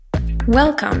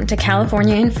Welcome to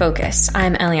California in Focus.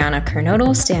 I'm Eliana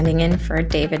Kernodle, standing in for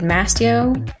David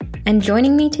Mastio, and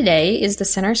joining me today is the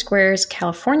Center Square's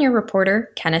California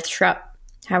reporter, Kenneth Schrupp.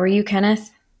 How are you,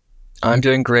 Kenneth? I'm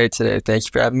doing great today. Thanks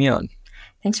for having me on.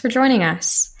 Thanks for joining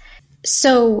us.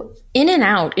 So,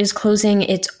 In-N-Out is closing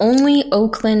its only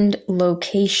Oakland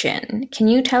location. Can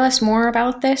you tell us more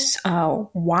about this?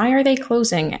 Why are they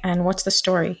closing, and what's the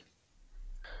story?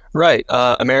 Right.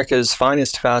 America's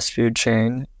finest fast food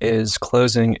chain is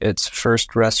closing its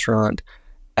first restaurant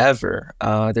ever.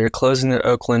 They're closing their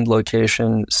Oakland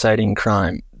location, citing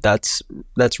crime. That's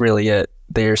really it.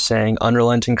 They are saying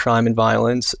unrelenting crime and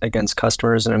violence against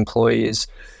customers and employees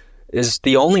is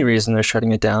the only reason they're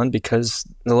shutting it down, because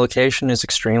the location is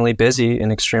extremely busy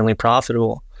and extremely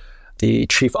profitable. The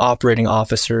chief operating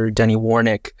officer, Denny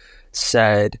Warnick,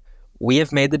 said, "We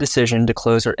have made the decision to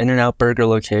close our In-N-Out Burger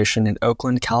location in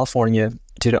Oakland, California,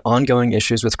 due to ongoing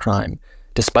issues with crime.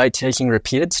 Despite taking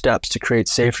repeated steps to create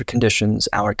safer conditions,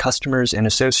 our customers and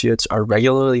associates are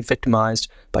regularly victimized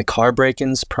by car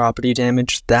break-ins, property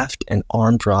damage, theft, and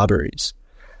armed robberies."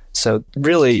 So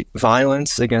really,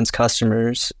 violence against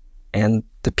customers and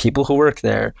the people who work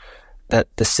there that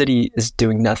the city is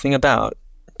doing nothing about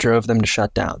drove them to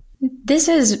shut down. This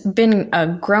has been a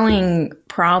growing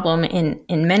problem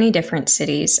in many different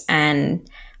cities, and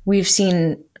we've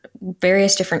seen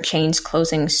various different chains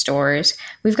closing stores.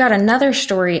 We've got another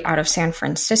story out of San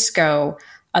Francisco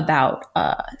about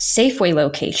a Safeway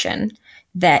location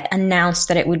that announced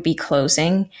that it would be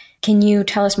closing. Can you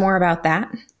tell us more about that?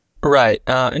 Right.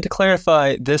 And to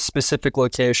clarify, this specific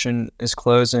location is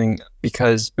closing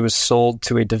because it was sold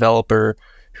to a developer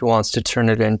who wants to turn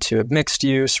it into a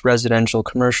mixed-use residential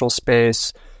commercial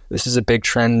space. This is a big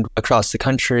trend across the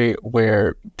country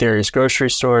where various grocery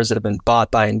stores that have been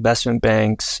bought by investment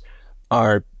banks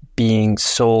are being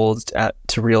sold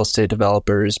to real estate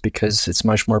developers because it's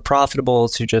much more profitable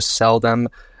to just sell them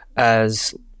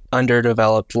as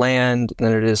underdeveloped land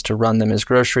than it is to run them as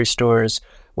grocery stores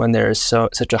when there is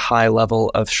such a high level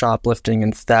of shoplifting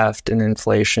and theft and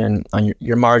inflation.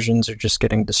 Your margins are just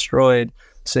getting destroyed.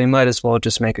 So you might as well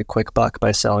just make a quick buck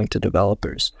by selling to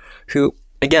developers who,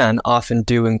 again, often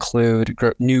do include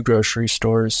new grocery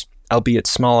stores, albeit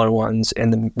smaller ones, in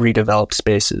the redeveloped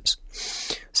spaces.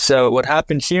 So what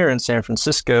happened here in San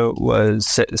Francisco was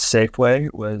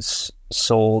Safeway was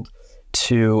sold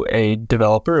to a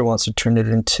developer who wants to turn it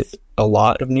into a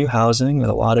lot of new housing and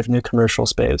a lot of new commercial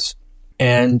space.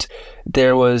 And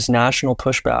there was national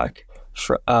pushback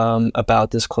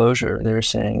about this closure. They were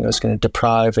saying it was going to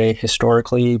deprive a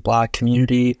historically Black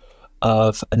community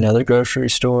of another grocery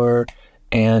store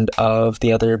and of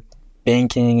the other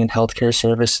banking and healthcare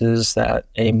services that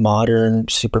a modern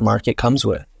supermarket comes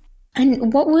with.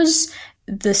 And what was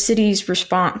the city's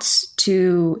response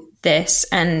to this,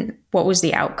 and what was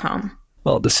the outcome?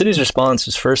 Well, the city's response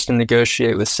was first to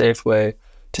negotiate with Safeway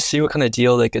to see what kind of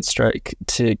deal they could strike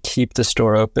to keep the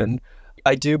store open.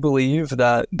 I do believe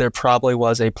that there probably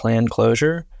was a planned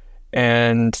closure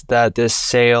and that this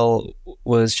sale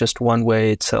was just one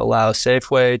way to allow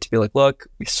Safeway to be like, look,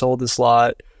 we sold this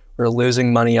lot, we're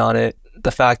losing money on it. The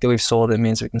fact that we've sold it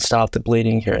means we can stop the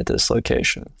bleeding here at this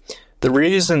location. The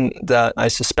reason that I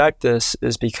suspect this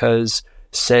is because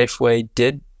Safeway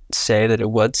did say that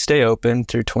it would stay open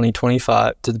through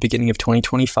 2025, to the beginning of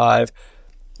 2025,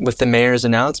 with the mayor's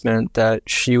announcement that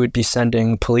she would be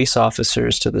sending police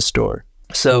officers to the store.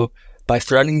 So by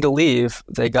threatening to leave,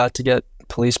 they got to get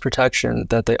police protection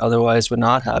that they otherwise would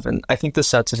not have. And I think this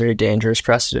sets a very dangerous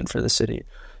precedent for the city.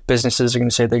 Businesses are going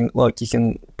to say, look, you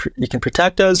can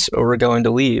protect us or we're going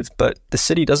to leave. But the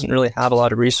city doesn't really have a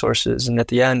lot of resources. And at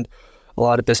the end, a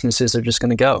lot of businesses are just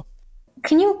going to go.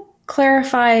 Can you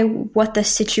clarify what the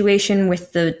situation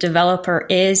with the developer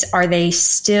is? Are they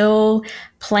still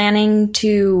planning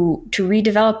to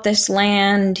redevelop this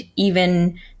land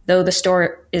even though the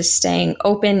store is staying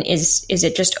open? Is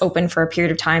it just open for a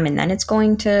period of time and then it's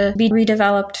going to be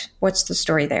redeveloped? What's the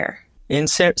story there?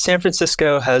 San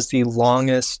Francisco has the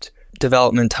longest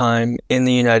development time in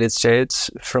the United States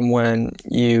from when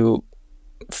you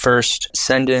first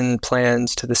send in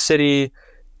plans to the city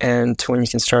and to when you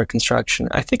can start construction.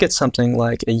 I think it's something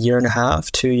like a year and a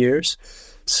half, 2 years.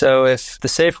 So if the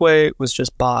Safeway was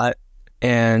just bought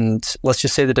and let's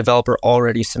just say the developer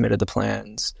already submitted the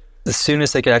plans, the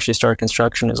soonest they could actually start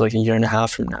construction is like a year and a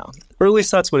half from now. Or at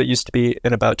least that's what it used to be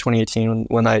in about 2018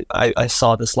 when I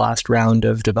saw this last round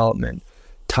of development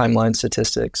timeline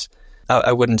statistics.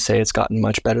 I wouldn't say it's gotten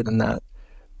much better than that.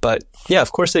 But yeah,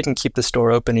 of course they can keep the store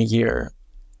open a year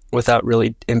without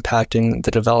really impacting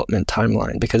the development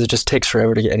timeline because it just takes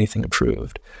forever to get anything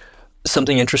approved.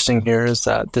 Something interesting here is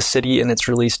that the city in its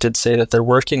release did say that they're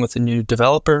working with a new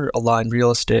developer, Align Real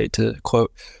Estate, to,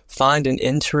 quote, find an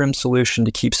interim solution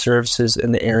to keep services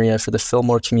in the area for the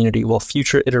Fillmore community while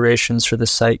future iterations for the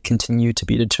site continue to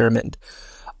be determined.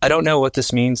 I don't know what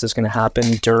this means is going to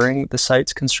happen during the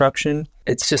site's construction.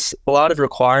 It's just a lot of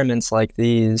requirements like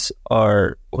these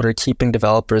are what are keeping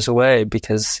developers away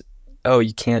because,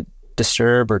 you can't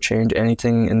disturb or change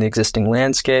anything in the existing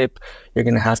landscape. You're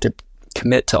going to have to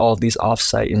commit to all of these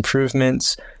off-site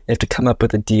improvements. You have to come up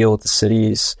with a deal with the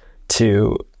cities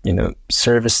to,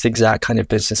 service the exact kind of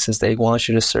businesses they want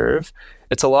you to serve.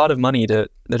 It's a lot of money to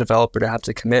the developer to have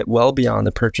to commit well beyond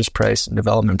the purchase price and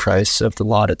development price of the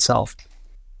lot itself.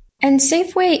 And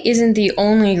Safeway isn't the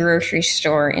only grocery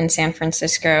store in San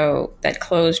Francisco that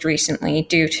closed recently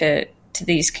due to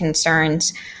these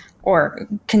concerns or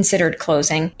considered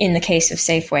closing in the case of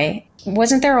Safeway.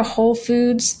 Wasn't there a Whole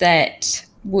Foods that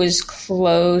was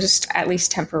closed, at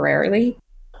least temporarily?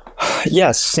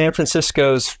 Yes, San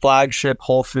Francisco's flagship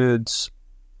Whole Foods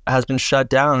has been shut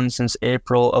down since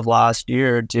April of last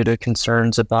year due to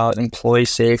concerns about employee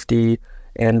safety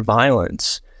and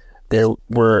violence. There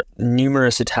were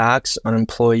numerous attacks on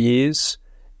employees,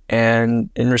 and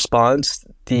in response,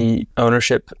 the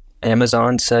ownership,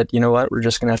 Amazon, said, you know what, we're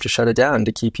just going to have to shut it down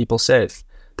to keep people safe.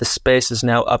 The space is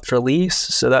now up for lease,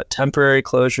 so that temporary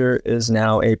closure is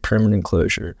now a permanent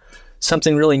closure.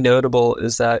 Something really notable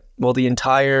is that, the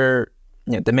entire,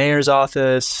 the mayor's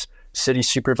office, city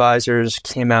supervisors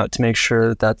came out to make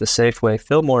sure that the Safeway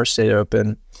Fillmore stayed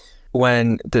open.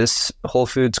 When this Whole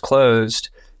Foods closed,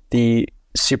 the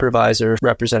supervisor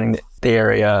representing the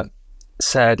area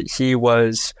said he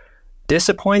was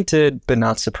disappointed but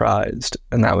not surprised,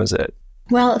 and that was it.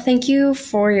 Well, thank you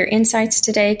for your insights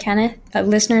today, Kenneth.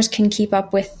 Listeners can keep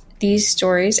up with these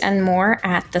stories and more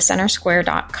at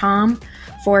thecentersquare.com.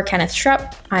 For Kenneth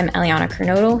Schrupp, I'm Eliana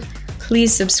Kernodle.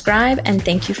 Please subscribe, and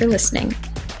thank you for listening.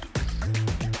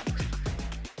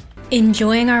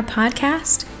 Enjoying our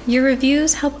podcast? Your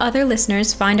reviews help other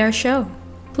listeners find our show.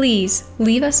 Please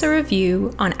leave us a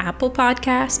review on Apple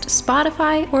Podcast,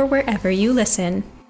 Spotify, or wherever you listen.